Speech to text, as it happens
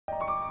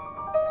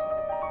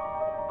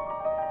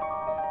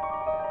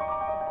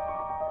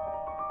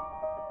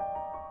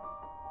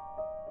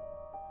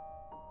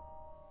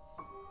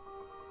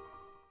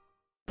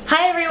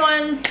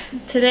everyone!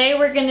 Today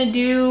we're gonna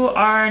do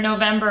our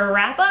November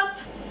wrap-up.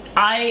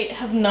 I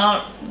have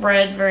not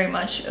read very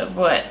much of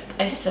what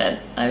I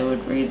said I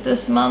would read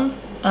this month,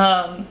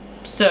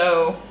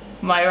 so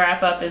my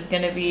wrap-up is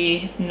gonna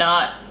be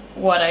not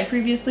what I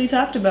previously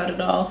talked about at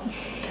all.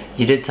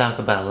 You did talk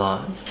about a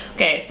lot.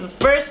 Okay, so the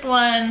first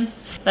one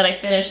that I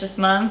finished this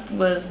month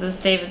was this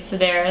David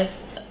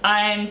Sedaris.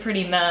 I'm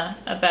pretty meh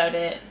about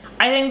it.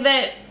 I think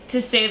that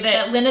to say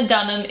that Lena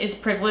Dunham is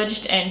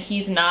privileged and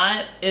he's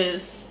not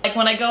is like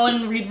when I go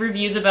and read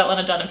reviews about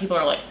Lena Dunham, people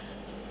are like,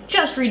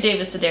 just read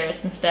David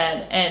Sedaris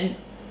instead, and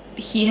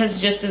he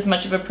has just as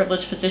much of a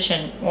privileged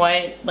position.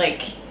 Why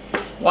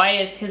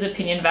is his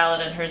opinion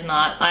valid and hers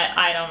not?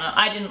 I don't know.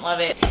 I didn't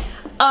love it.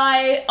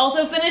 I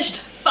also finished,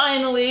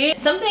 finally,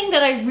 something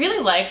that I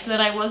really liked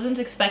that I wasn't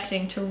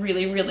expecting to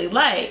really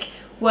like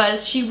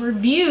was she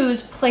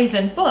reviews plays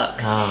and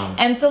books.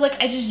 And so like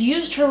I just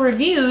used her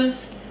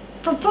reviews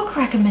for book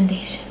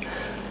recommendations.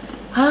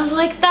 I was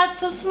like, that's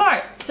so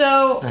smart.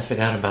 So I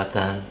forgot about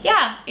that.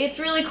 Yeah, it's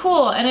really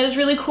cool, and it was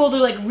really cool to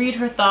like read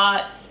her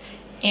thoughts,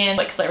 and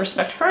like, cause I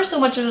respect her so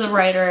much as a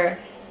writer,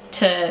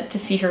 to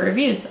see her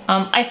reviews.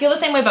 I feel the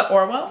same way about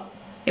Orwell.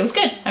 It was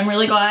good. I'm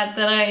really glad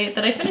that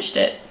I finished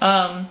it.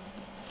 I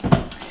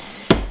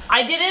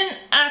didn't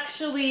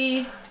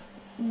actually.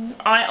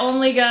 I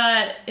only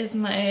got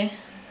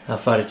How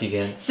far did you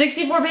get?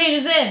 64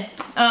 pages in.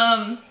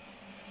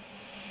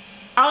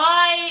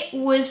 I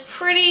was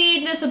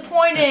pretty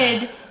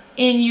disappointed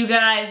in you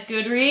guys,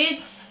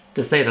 Goodreads.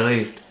 To say the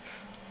least.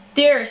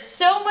 There's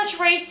so much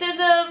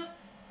racism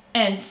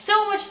and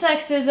so much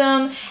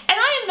sexism, and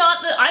I'm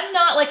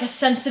not like a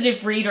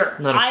sensitive reader.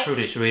 Not a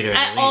prudish reader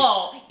at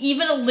all,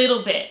 even a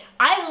little bit.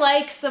 I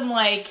like some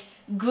like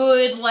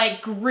good,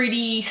 like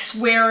gritty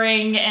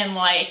swearing and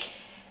like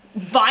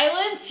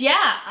violence.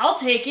 Yeah, I'll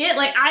take it.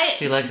 Like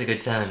She likes a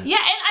good time. Yeah,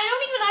 and I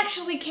don't even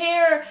actually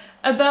care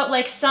about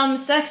like some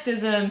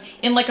sexism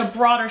in like a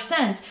broader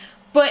sense,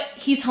 but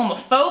he's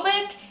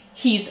homophobic,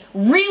 he's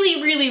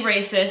really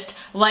racist,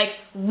 like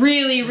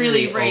really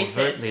racist.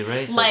 Overtly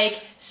racist.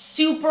 Like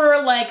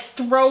super like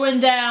throwing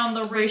down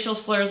the racial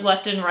slurs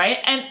left and right,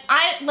 and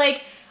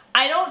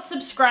I don't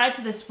subscribe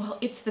to this, well,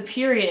 it's the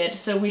period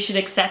so we should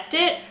accept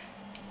it.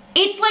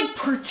 It's like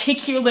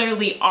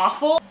particularly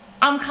awful.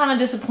 I'm kind of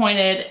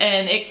disappointed,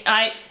 and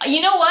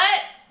you know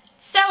what?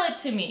 Sell it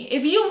to me.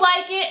 If you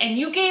like it and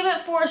you gave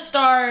it 4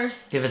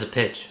 stars, give us a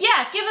pitch.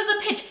 Yeah, give us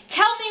a pitch.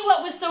 Tell me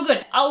what was so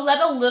good. I'll let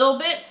a little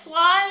bit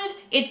slide.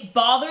 It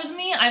bothers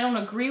me. I don't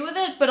agree with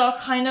it, but I'll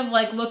kind of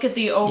like look at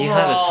the overall. You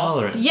have a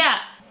tolerance.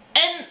 Yeah,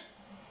 and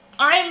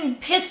I'm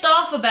pissed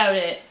off about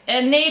it.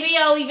 And maybe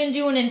I'll even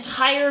do an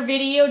entire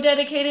video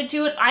dedicated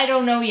to it. I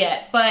don't know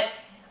yet, but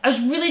I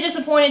was really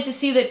disappointed to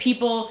see that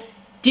people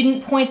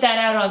didn't point that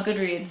out on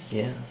Goodreads.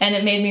 Yeah. And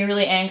it made me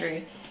really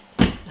angry.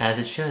 As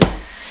it should.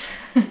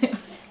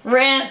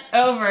 Rant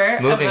over.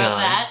 Moving about on.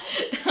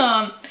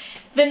 That.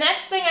 The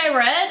next thing I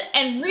read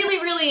and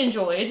really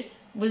enjoyed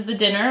was The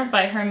Dinner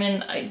by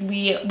Herman.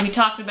 We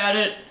talked about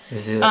it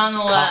on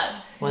the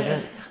last. Was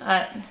it?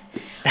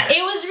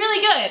 It was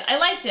really good. I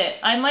liked it.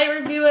 I might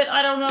review it.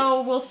 I don't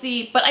know. We'll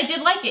see. But I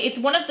did like it. It's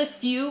one of the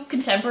few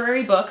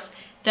contemporary books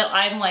that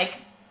I'm like,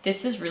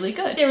 this is really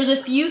good. There was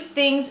a few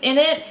things in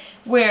it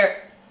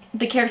where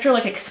the character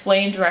like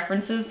explained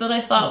references that I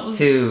thought was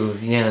too,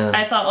 yeah.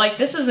 I thought like,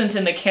 this isn't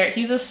in the character.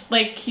 He's just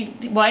like,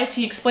 why is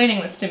he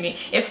explaining this to me?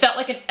 It felt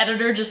like an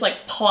editor just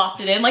like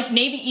plopped it in, like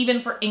maybe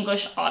even for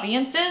English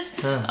audiences,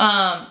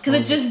 because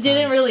it just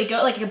didn't really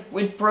go, like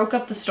it broke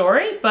up the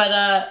story.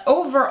 But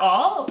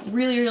overall,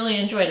 really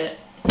enjoyed it.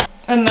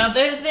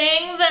 Another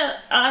thing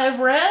that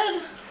I've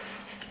read,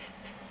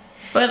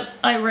 but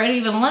I read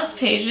even less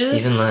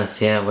pages. Even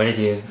less, yeah. Where did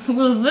you?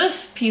 Was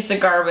this piece of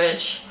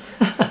garbage.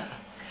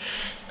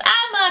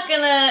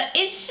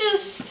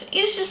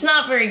 It's just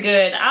not very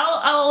good.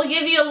 I'll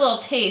give you a little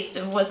taste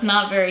of what's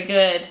not very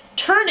good.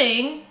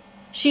 Turning,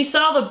 she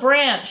saw the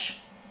branch,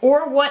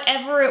 or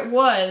whatever it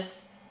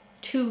was,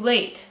 too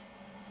late.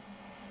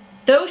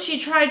 Though she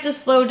tried to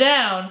slow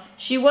down,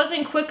 she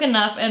wasn't quick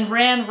enough and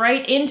ran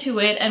right into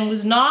it and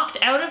was knocked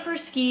out of her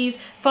skis,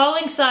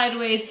 falling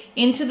sideways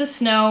into the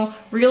snow,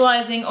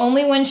 realizing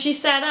only when she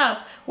sat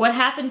up what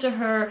happened to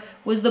her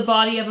was the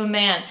body of a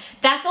man.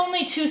 That's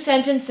only 2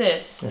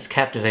 sentences. That's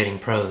captivating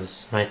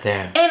prose right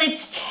there. And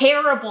it's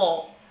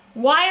terrible.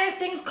 Why are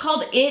things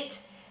called it?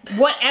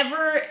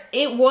 Whatever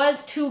it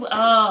was too,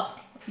 oh,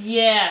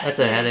 yeah. That's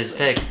a Heather's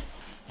pick.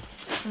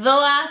 The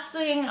last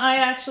thing I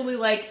actually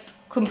like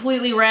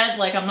completely read,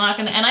 like I'm not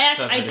gonna, and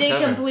I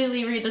did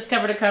completely read this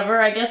cover to cover.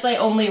 I guess I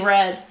only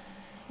read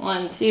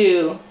 1,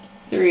 2,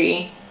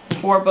 3,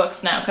 4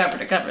 books now cover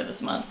to cover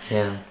this month.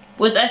 Yeah.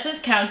 Was Essex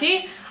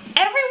County.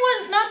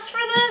 Everyone's nuts for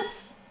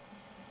this.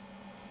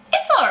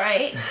 It's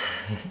alright.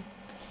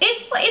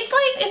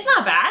 It's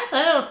not bad.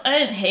 I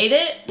didn't hate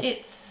it.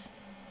 It's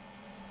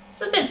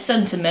a bit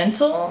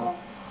sentimental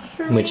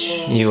for me. Which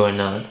you are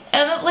not.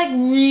 And it like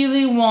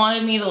really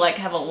wanted me to like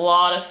have a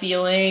lot of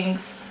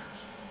feelings.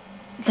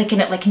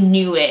 like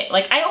knew it.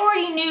 Like I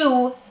already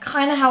knew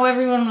kind of how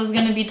everyone was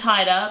gonna be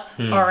tied up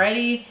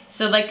already.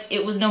 So like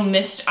it was no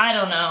I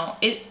don't know.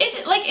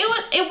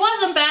 It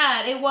wasn't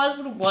bad. It was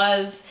what it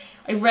was.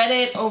 I read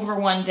it over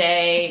one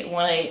day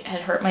when I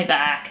had hurt my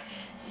back.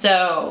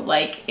 So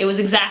like it was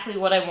exactly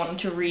what I wanted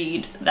to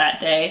read that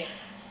day.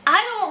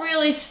 I don't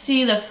really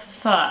see the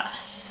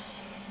fuss.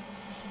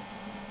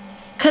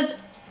 Cause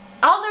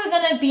other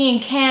than it being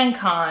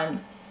CanCon,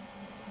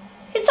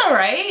 it's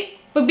alright.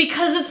 But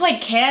because it's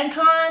like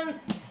CanCon,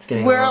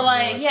 we're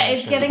like, yeah,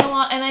 it's getting a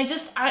lot, and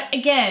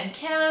again,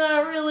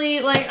 Canada really,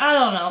 like, I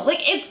don't know. Like,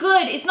 it's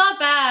good, it's not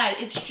bad,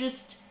 it's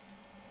just,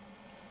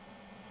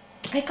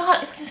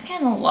 it's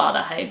getting a lot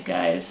of hype,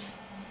 guys.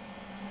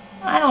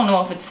 I don't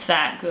know if it's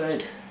that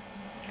good.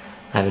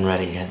 I haven't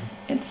read it yet.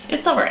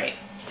 It's alright.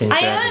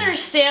 I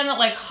understand that,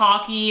 like,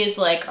 hockey is,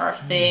 like, our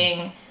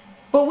thing,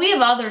 but we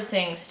have other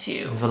things,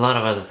 too. We have a lot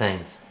of other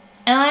things.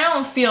 And I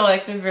don't feel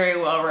like they're very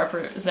well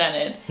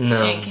represented in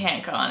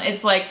CanCon.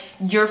 It's like,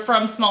 you're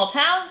from small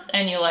towns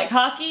and you like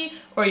hockey,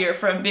 or you're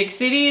from big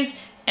cities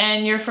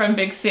and you're from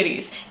big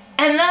cities.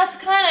 And that's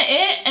kind of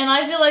it, and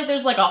I feel like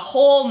there's like a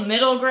whole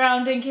middle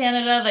ground in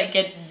Canada that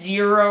gets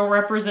zero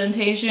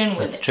representation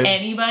with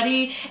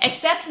anybody,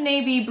 except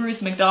maybe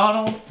Bruce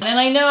McDonald. And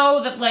I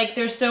know that like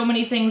there's so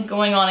many things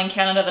going on in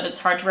Canada that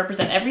it's hard to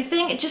represent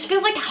everything. It just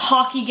feels like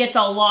hockey gets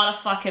a lot of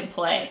fucking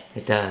play.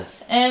 It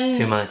does. And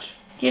too much.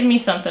 Give me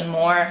something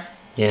more.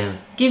 Yeah.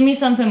 Give me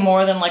something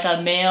more than like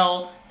a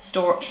male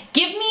story.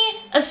 Give me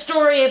a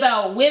story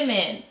about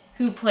women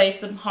who play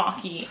some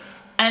hockey,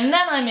 and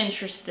then I'm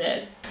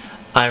interested.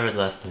 I read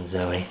less than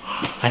Zoey.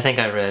 I think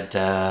I read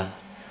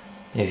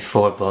maybe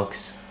 4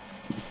 books.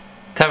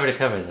 Cover to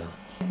cover though.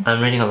 I'm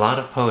reading a lot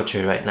of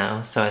poetry right now,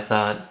 so I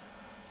thought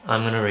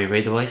I'm gonna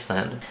reread The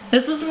Wasteland.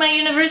 This is my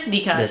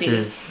university copy.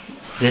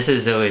 This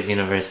is Zoey's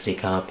university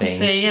copy.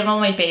 So you have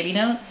all my baby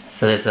notes?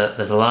 So there's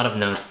a lot of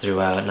notes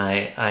throughout, and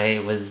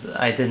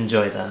I did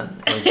enjoy that.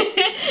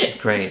 It was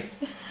great.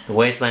 The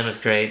Wasteland was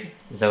great.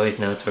 Zoey's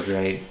notes were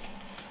great.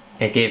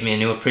 It gave me a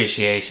new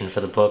appreciation for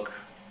the book.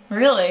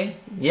 Really?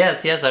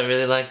 Yes, I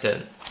really liked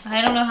it.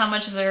 I don't know how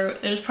much of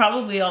there's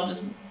probably all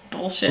just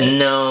bullshit.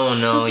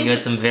 No, you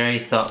had some very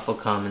thoughtful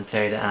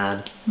commentary to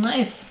add.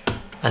 Nice.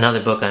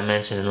 Another book I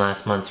mentioned in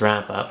last month's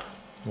wrap up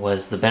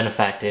was The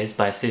Benefactors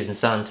by Susan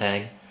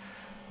Sontag,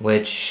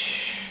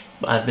 which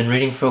I've been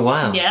reading for a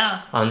while.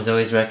 Yeah. On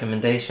Zoey's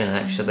recommendation,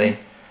 actually.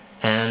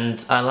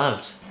 And I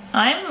loved.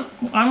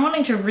 I'm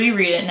wanting to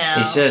reread it now.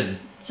 You should.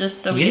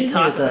 Just so we can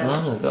talk about it. You didn't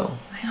read it that long ago.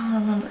 I don't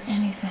remember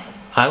anything.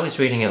 I was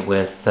reading it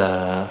with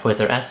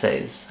her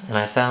essays, and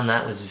I found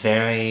that was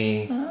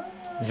very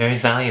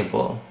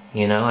valuable,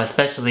 you know,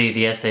 especially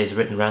the essays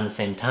written around the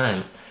same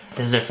time.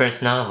 This is her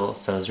first novel,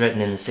 so it was written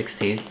in the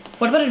 60s.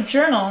 What about her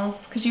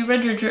journals? Because you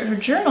read her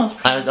journals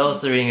previously. I was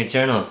also reading her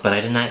journals, but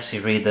I didn't actually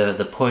read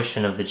the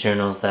portion of the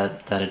journals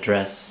that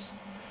address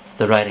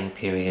the writing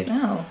period.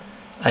 Oh.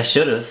 I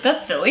should have.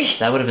 That's silly.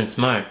 That would have been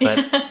smart, but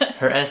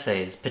her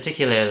essays,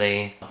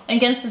 particularly...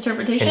 Against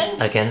interpretation?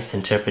 Against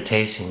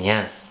interpretation,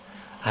 yes.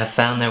 I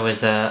found there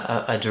was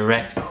a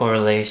direct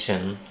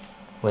correlation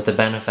with The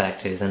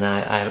Benefactors, and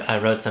I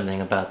wrote something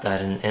about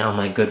that on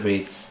my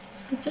Goodreads.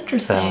 That's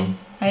interesting.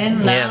 So, I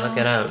didn't know. Yeah, look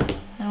it up.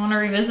 I want to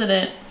revisit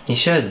it. You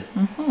should.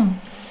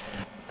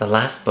 The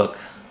last book,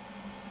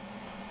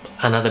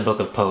 another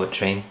book of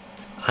poetry,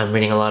 I'm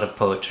reading a lot of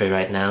poetry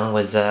right now,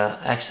 was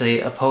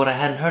actually a poet I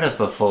hadn't heard of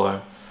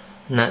before,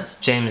 and that's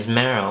James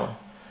Merrill.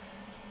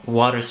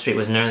 Water Street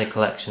was an early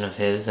collection of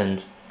his,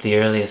 and the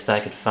earliest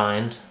I could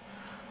find.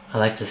 I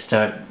like to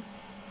start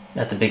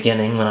at the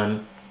beginning when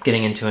I'm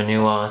getting into a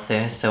new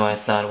author, so I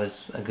thought it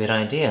was a good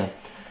idea.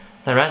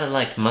 I rather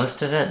liked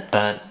most of it,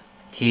 but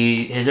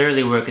his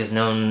early work is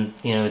known,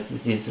 you know,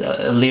 he's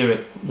a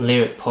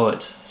lyric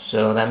poet,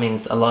 so that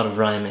means a lot of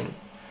rhyming.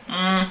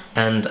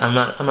 And I'm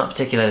not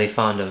particularly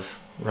fond of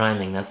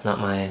rhyming. That's not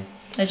my...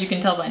 As you can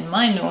tell by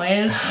my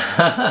noise,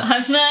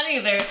 I'm not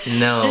either.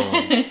 No,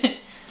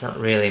 not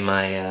really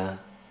my...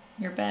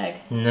 Your bag.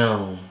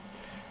 No,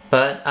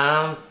 but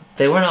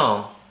they weren't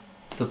all.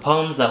 The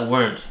poems that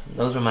weren't,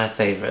 those were my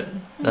favorite.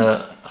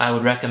 I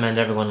would recommend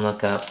everyone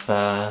look up,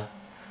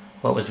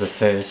 what was the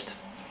first?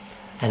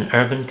 An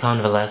Urban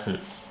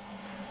Convalescence.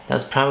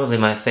 That's probably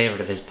my favorite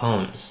of his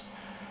poems.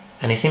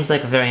 And he seems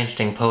like a very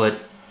interesting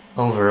poet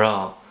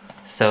overall.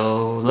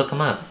 So look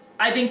him up.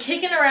 I've been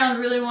kicking around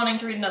really wanting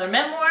to read another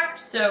memoir,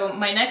 so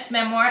my next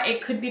memoir,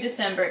 it could be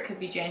December, it could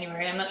be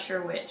January, I'm not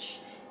sure which,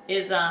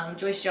 is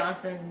Joyce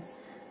Johnson's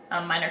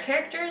Minor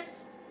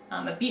Characters.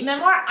 A beat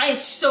memoir. I am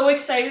so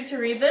excited to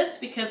read this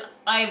because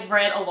I've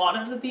read a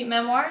lot of the beat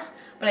memoirs,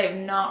 but I have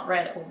not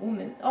read a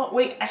woman. Oh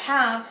wait, I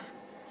have.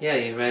 Yeah,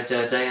 you read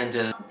Diane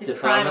de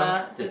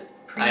Prima.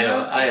 I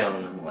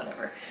don't know.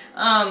 Whatever.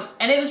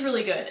 And it was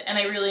really good, and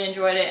I really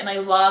enjoyed it, and I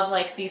love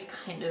like these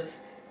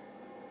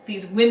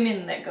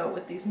women that go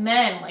with these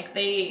men, like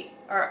they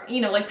are,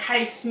 you know, like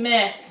Patti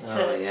Smith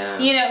to,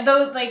 you know,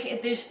 though,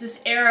 like there's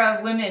this era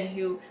of women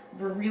who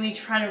were really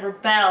trying to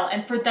rebel,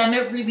 and for them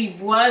it really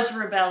was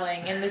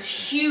rebelling in this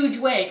huge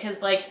way,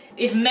 because like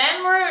if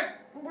men were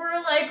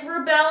like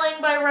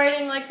rebelling by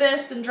writing like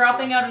this and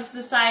dropping out of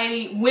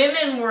society,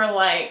 women were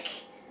like,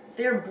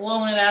 they're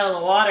blowing it out of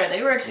the water.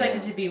 They were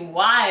expected to be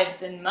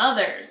wives and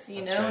mothers,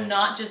 you know,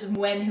 not just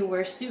men who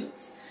wear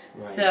suits.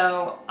 Right.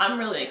 So I'm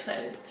really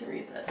excited to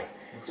read this.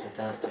 That's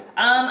fantastic.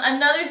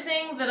 Another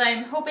thing that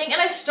I'm hoping,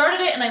 and I've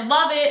started it and I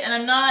love it,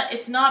 and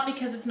it's not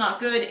because it's not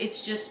good,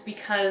 it's just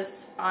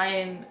because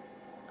I've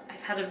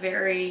had a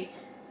very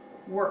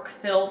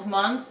work-filled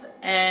month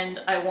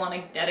and I want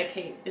to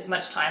dedicate as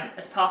much time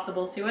as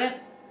possible to it.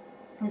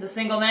 As a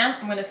single man,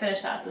 I'm going to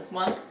finish that this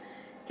month.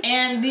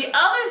 And the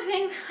other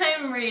thing that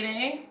I'm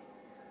reading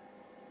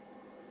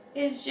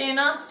is Jane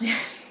Austen.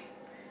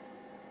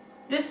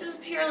 This is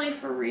purely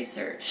for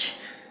research.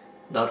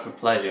 Not for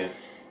pleasure.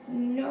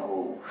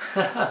 No.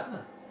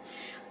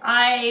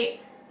 I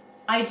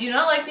do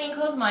not like being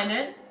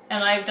closed-minded,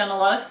 and I've done a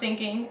lot of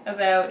thinking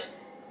about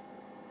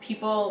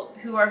people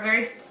who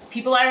are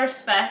people I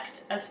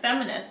respect as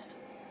feminists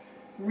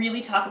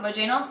really talk about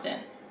Jane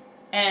Austen.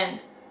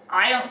 And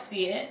I don't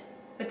see it,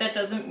 but that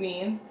doesn't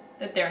mean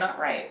that they're not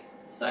right.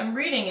 So I'm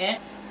reading it.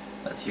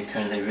 What you're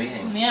currently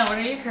reading? Yeah, what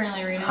are you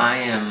currently reading? I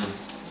am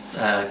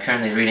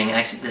currently reading,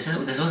 actually,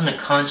 this wasn't a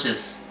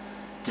conscious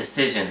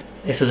decision.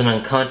 This was an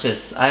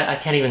unconscious, I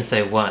can't even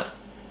say what.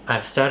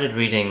 I've started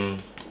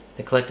reading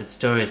the collected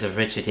stories of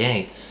Richard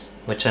Yates,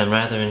 which I'm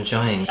rather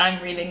enjoying.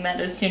 I'm reading that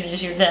as soon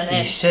as you're done.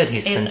 You should,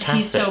 he's fantastic.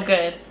 He's so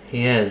good.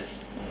 He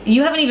is.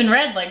 You haven't even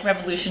read, like,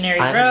 Revolutionary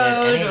Road? I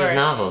haven't read any of his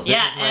novels. This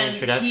is my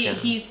introduction.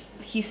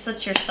 He's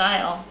such your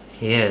style.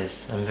 He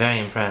is. I'm very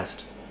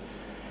impressed.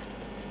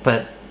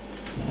 But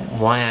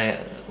why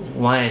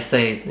I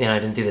say, you know, I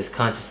didn't do this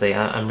consciously,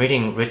 I'm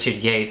reading Richard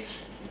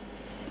Yates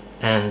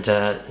and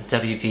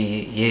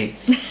W.B.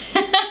 Yeats.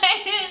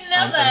 I didn't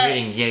know that. I'm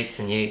reading Yates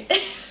and Yeats.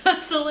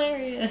 That's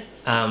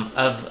hilarious.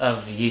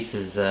 Of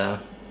Yeats's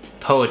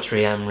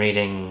poetry, I'm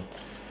reading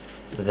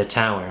The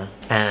Tower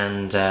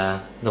and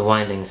The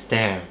Winding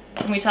Stair.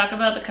 Can we talk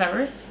about the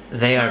covers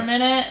They for are a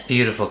minute?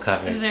 Beautiful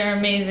covers. They're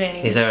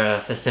amazing. These are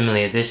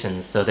facsimile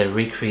editions, so they're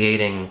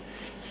recreating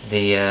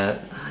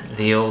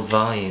the old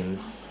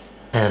volumes,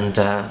 and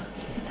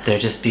they're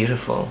just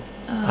beautiful.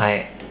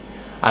 I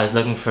was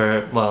looking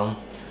for, well,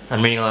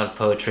 I'm reading a lot of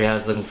poetry, I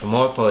was looking for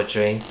more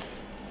poetry,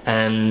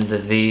 and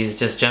these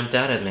just jumped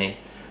out at me.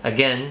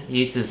 Again,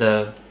 Yeats is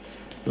a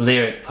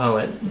lyric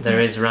poet, there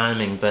is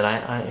rhyming,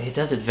 but he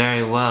does it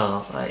very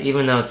well.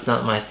 Even though it's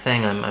not my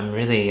thing, I'm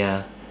really,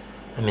 I'm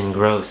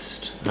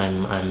engrossed.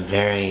 I'm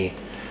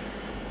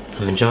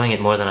enjoying it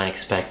more than I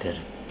expected.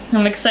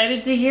 I'm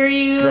excited to hear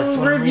you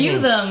review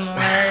them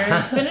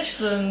or finish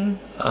them.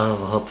 Oh,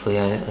 well, hopefully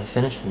I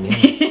finish them,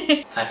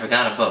 yeah. I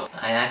forgot a book.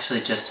 I actually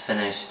just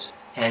finished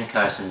Anne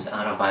Carson's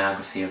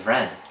Autobiography of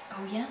Red.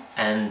 Oh, yes.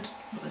 And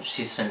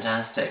she's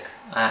fantastic.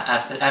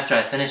 After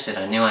I finished it,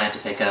 I knew I had to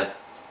pick up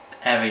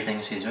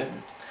everything she's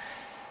written,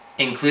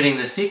 including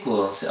the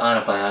sequel to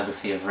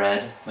Autobiography of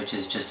Red, which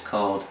is just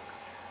called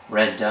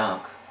Red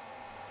Dog.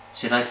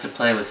 She likes to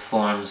play with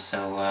forms,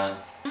 so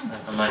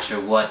I'm not sure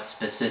what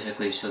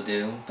specifically she'll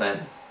do, but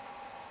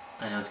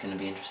I know it's going to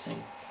be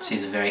interesting.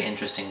 She's a very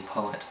interesting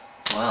poet.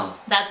 Well,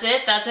 that's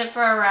it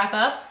for our wrap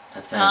up.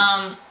 That's it.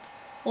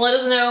 Let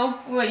us know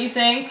what you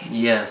think.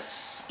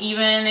 Yes.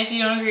 Even if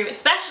you don't agree with,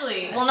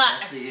 well,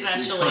 not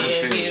especially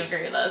if you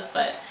agree with us,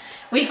 but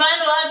we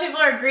find a lot of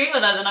people are agreeing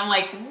with us, and I'm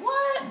like,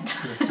 what?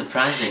 It's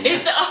surprising.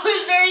 It's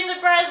always very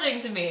surprising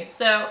to me.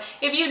 So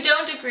if you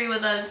don't agree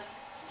with us,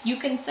 you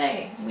can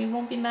say. We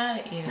won't be mad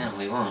at you. No,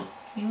 we won't.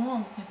 We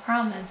won't. I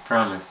promise.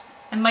 Promise.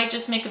 I might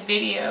just make a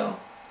video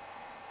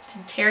to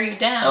tear you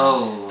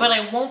down, but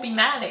I won't be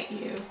mad at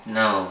you.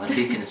 No, it'll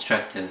be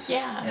constructive.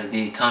 Yeah. It'll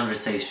be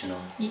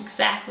conversational.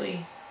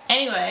 Exactly.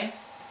 Anyway,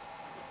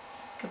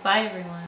 goodbye everyone.